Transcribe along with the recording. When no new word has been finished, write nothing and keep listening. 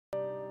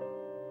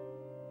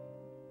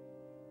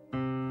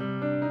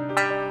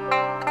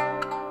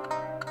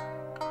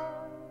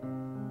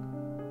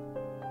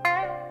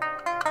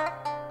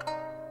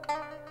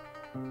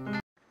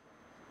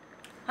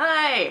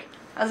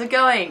How's it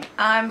going?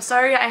 I'm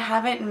sorry I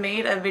haven't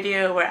made a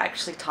video where I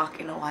actually talk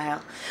in a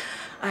while.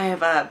 I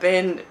have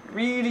been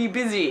really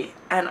busy,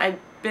 and I've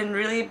been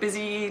really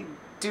busy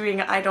doing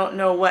I don't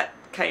know what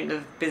kind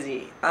of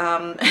busy.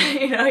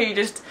 You know, you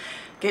just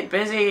get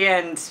busy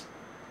and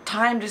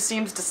time just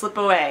seems to slip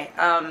away.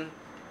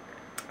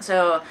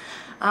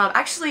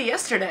 Actually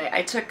yesterday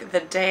I took the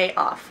day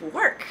off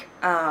work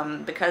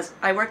because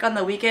I work on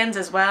the weekends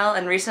as well,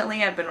 and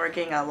recently I've been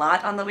working a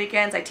lot on the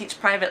weekends. I teach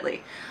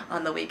privately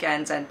on the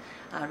weekends, and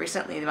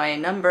recently my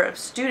number of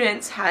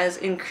students has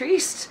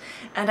increased,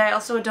 and I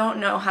also don't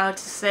know how to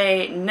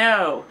say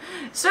no.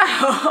 So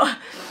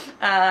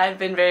I've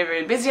been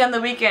very busy on the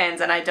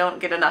weekends and I don't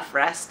get enough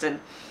rest and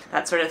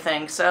that sort of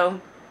thing. So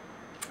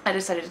I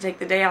decided to take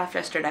the day off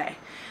yesterday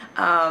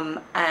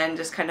and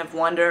just kind of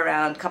wander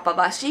around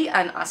Kappabashi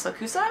and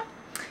Asakusa.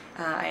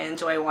 I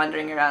enjoy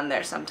wandering around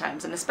there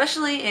sometimes, and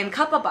especially in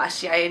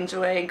Kappabashi I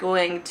enjoy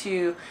going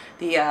to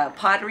the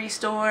pottery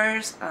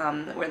stores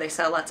where they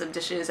sell lots of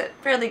dishes at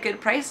fairly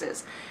good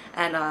prices,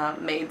 and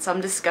made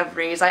some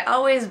discoveries. I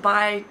always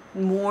buy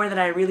more than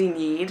I really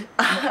need,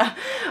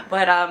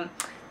 but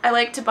I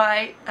like to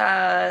buy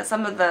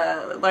some of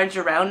the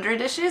larger rounder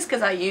dishes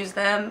because I use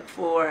them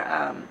for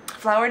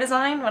flower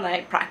design when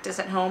I practice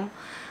at home.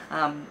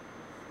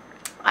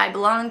 I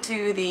belong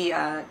to the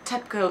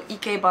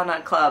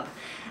kkjapan club,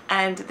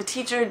 and the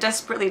teacher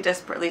desperately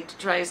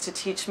tries to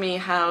teach me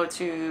how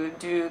to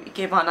do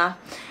ikebana,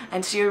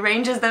 and she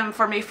arranges them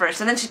for me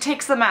first, and then she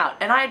takes them out,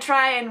 and I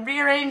try and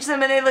rearrange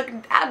them, and they look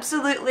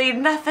absolutely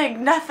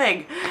nothing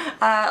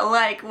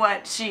like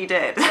what she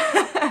did.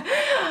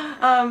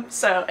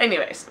 So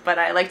anyways, but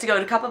I like to go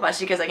to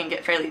Kappabashi because I can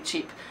get fairly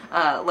cheap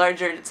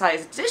larger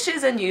sized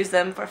dishes and use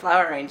them for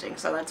flower arranging,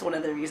 so that's one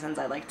of the reasons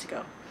I like to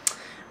go.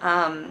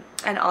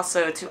 And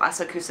also to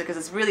Asakusa because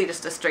it's really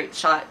just a straight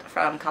shot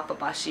from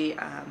Kappabashi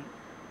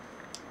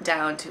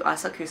down to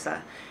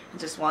Asakusa, and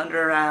just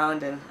wander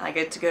around, and I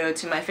get to go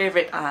to my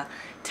favorite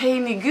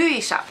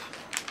Tenugui shop.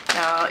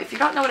 Now, if you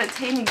don't know what a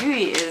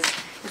Tenugui is,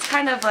 it's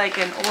kind of like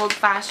an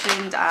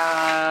old-fashioned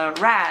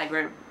rag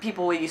where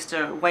people used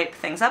to wipe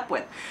things up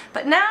with.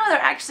 But now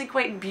they're actually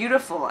quite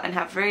beautiful and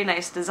have very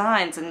nice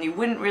designs, and you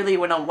wouldn't really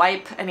want to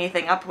wipe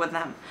anything up with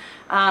them.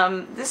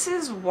 This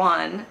is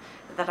one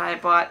that I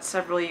bought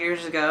several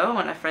years ago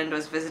when a friend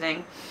was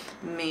visiting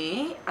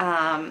me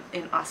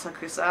in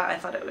Asakusa. I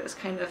thought it was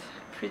kind of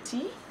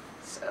pretty,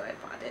 so I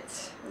bought it.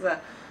 It was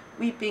a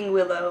weeping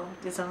willow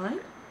design.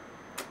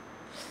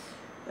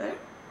 There.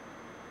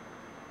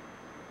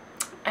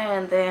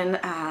 And then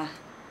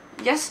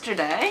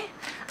yesterday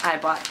I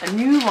bought a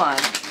new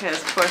one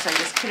because of course I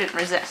just couldn't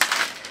resist.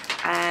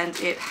 And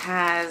it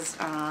has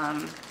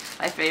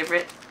my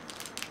favorite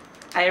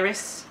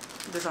iris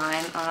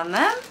design on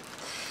them.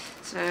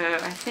 So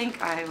I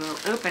think I will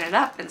open it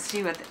up and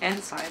see what the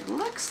inside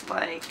looks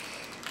like.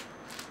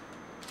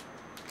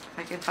 If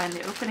I can find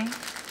the opening.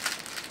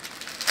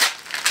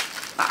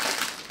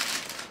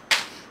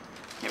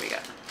 Here we go.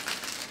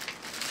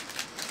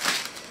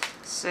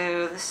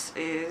 So this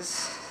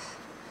is,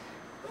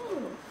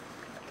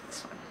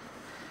 this one.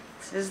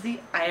 This is the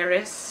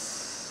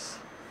iris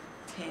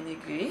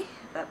Tenugui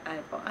that I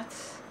bought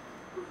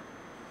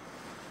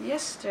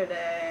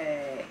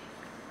yesterday.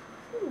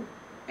 Ooh,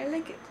 I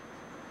like it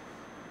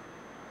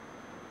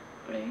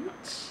very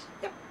much.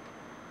 Yep,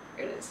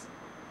 here it is.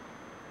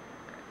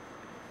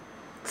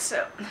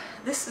 So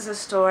this is a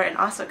store in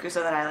Asakusa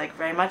that I like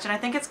very much, and I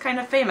think it's kind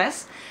of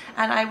famous,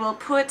 and I will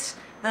put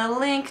the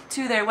link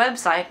to their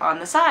website on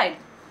the side.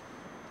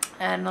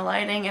 And the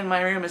lighting in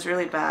my room is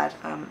really bad,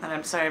 and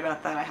I'm sorry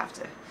about that. I have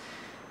to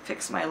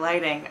fix my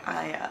lighting.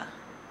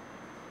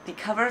 The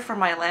cover for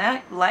my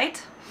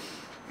light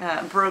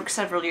broke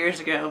several years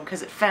ago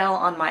because it fell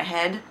on my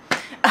head.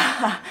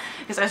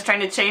 Because I was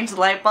trying to change the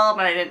light bulb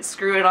and I didn't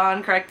screw it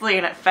on correctly,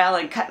 and it fell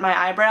and cut my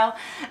eyebrow,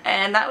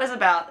 and that was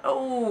about,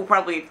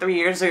 probably 3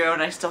 years ago,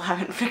 and I still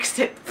haven't fixed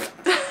it.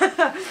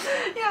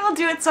 Yeah, I'll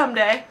do it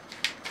someday.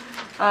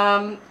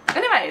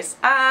 Anyways,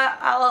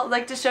 I'll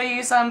like to show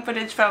you some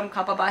footage from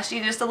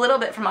Kappabashi, just a little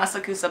bit from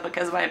Asakusa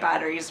because my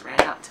batteries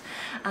ran out.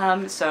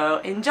 So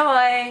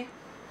enjoy!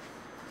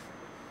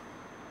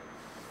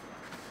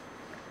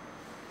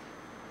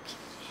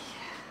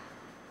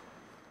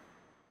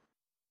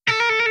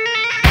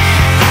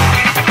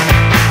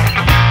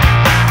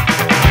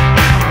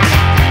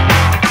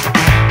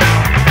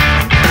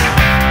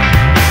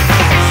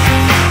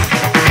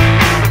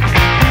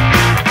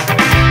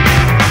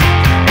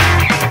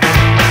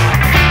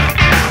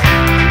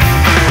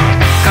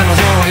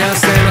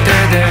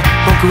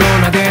僕を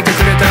撫でてく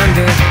れたん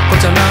で、ご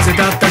ちゃ混ぜ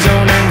だった情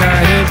念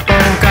が一本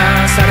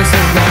化され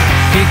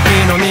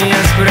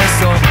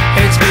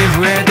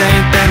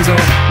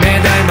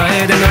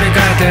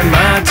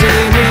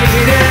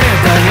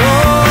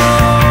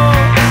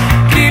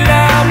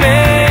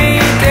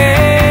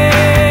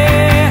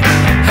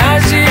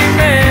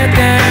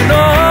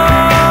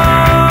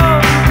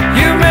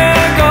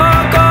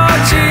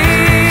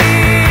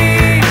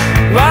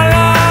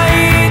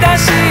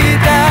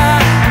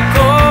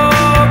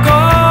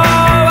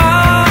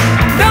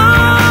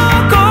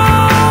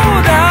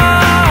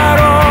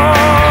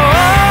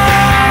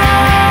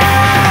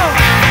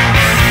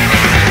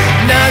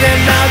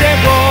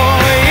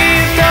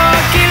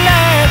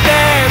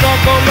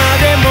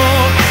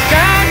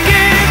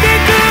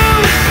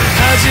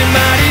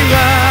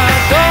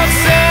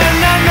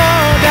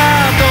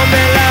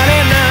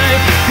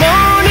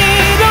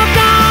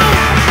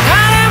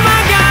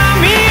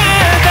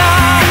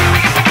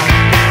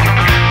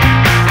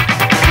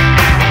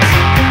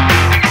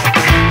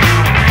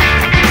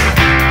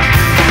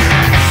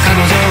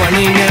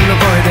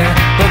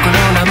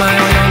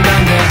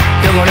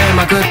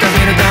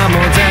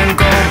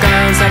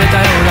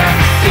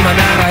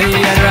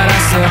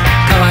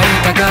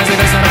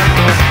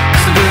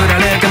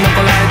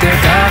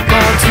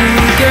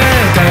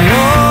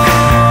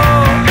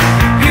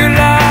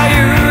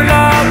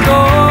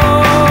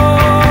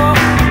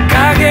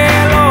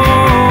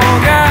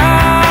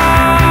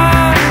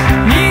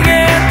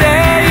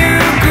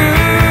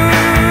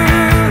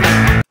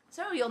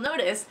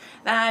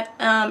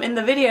in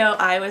the video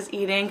I was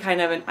eating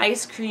kind of an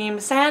ice cream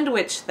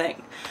sandwich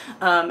thing,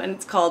 and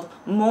it's called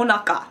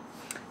monaka,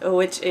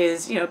 which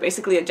is, you know,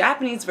 basically a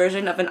Japanese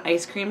version of an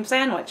ice cream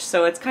sandwich.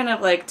 So it's kind of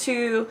like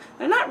they're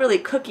not really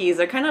cookies,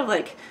 they're kind of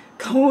like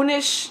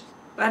cone-ish,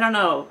 I don't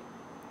know,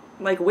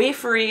 like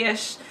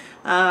wafery-ish,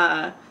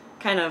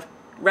 kind of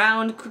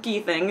round cookie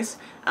things.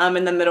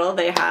 In the middle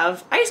they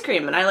have ice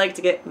cream, and I like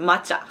to get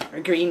matcha or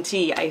green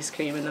tea ice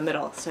cream in the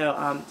middle, so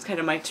it's kind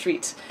of my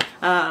treat.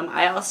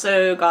 I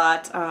also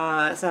got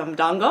some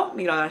dango,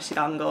 mirarashi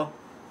dango,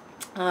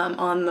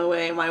 on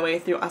my way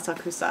through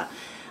Asakusa.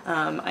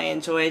 I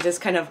enjoy just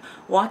kind of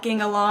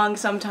walking along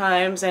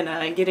sometimes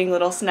and getting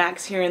little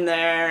snacks here and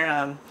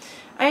there.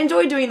 I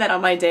enjoy doing that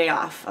on my day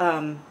off.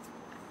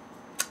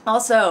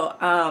 Also,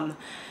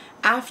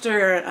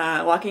 after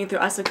walking through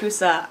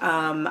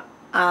Asakusa,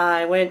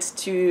 I went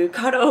to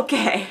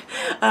karaoke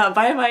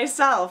by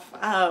myself,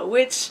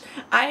 which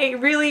I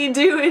really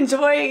do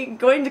enjoy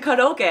going to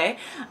karaoke,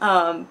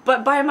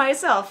 but by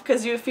myself,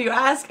 because if you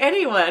ask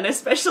anyone,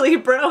 especially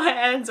bro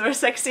hands or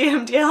sexy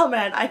MDL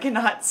man, I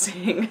cannot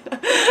sing.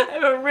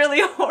 I'm a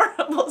really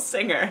horrible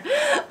singer.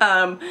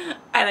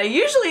 And I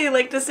usually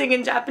like to sing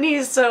in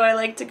Japanese, so I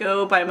like to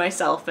go by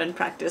myself and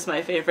practice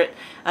my favorite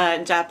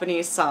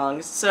Japanese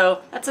songs.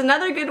 So that's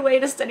another good way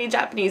to study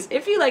Japanese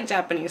if you like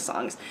Japanese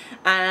songs.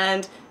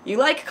 And you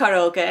like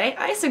karaoke,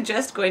 I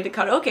suggest going to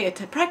karaoke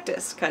to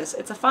practice, because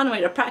it's a fun way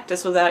to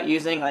practice without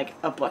using like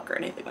a book or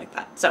anything like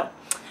that. So,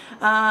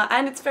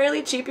 and it's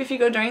fairly cheap if you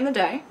go during the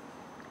day.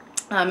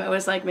 It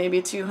was like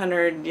maybe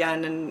 200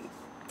 yen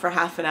for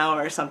half an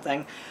hour or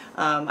something.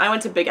 I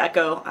went to Big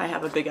Echo. I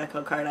have a Big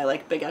Echo card. I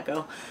like Big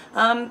Echo.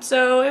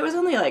 So it was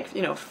only like,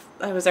 you know,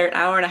 I was there an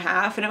hour and a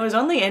half, and it was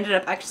only ended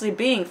up actually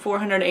being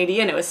 480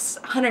 yen. It was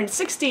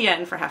 160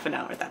 yen for half an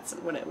hour. That's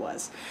what it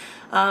was.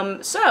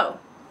 So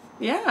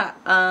yeah,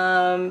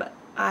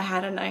 I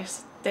had a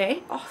nice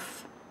day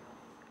off,